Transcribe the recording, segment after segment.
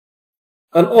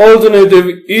An alternative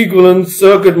equivalent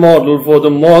circuit model for the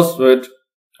MOSFET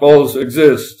also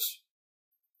exists.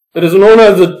 It is known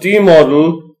as the T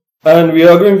model, and we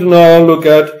are going to now look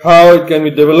at how it can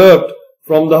be developed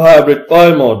from the hybrid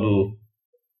pi model.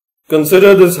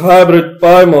 Consider this hybrid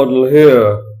pi model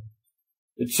here.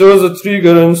 It shows the three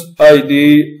currents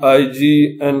ID,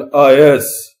 IG and IS.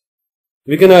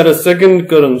 We can add a second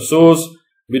current source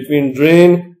between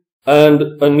drain and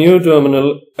a new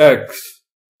terminal X.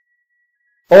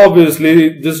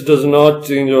 Obviously, this does not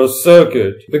change our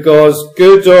circuit because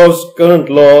Kirchhoff's current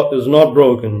law is not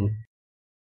broken.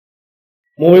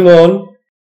 Moving on,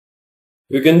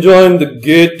 we can join the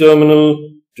gate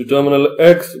terminal to terminal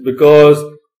X because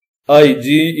IG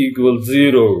equals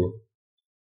 0.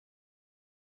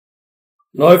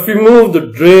 Now if we move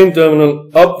the drain terminal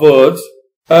upwards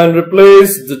and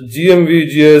replace the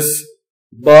GM-VGS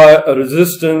by a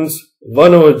resistance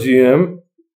 1 over GM,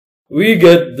 we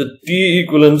get the T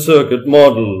equivalent circuit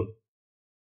model.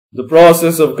 The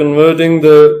process of converting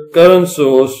the current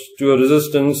source to a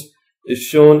resistance is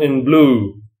shown in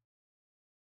blue.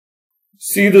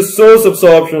 See the source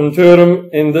absorption theorem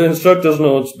in the instructor's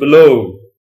notes below.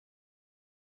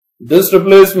 This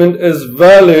replacement is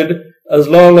valid as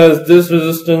long as this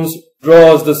resistance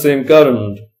draws the same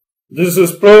current. This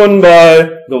is proven by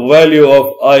the value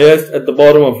of IS at the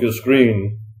bottom of your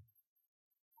screen.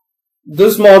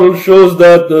 This model shows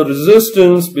that the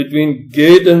resistance between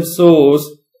gate and source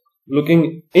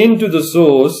looking into the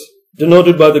source,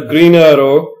 denoted by the green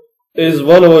arrow, is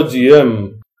 1 over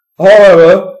GM.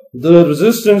 However, the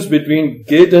resistance between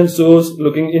gate and source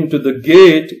looking into the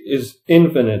gate is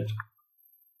infinite.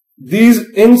 These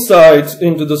insights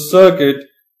into the circuit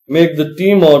make the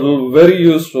T model very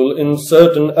useful in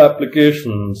certain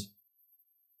applications.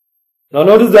 Now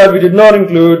notice that we did not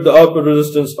include the output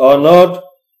resistance R0.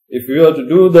 If we were to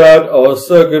do that, our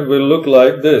circuit will look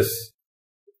like this.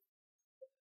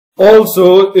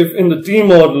 Also, if in the T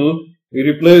model we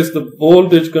replace the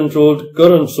voltage controlled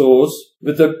current source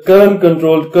with a current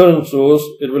controlled current source,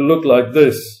 it will look like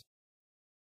this.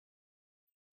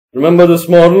 Remember this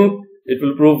model? It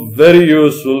will prove very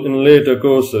useful in later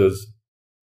courses.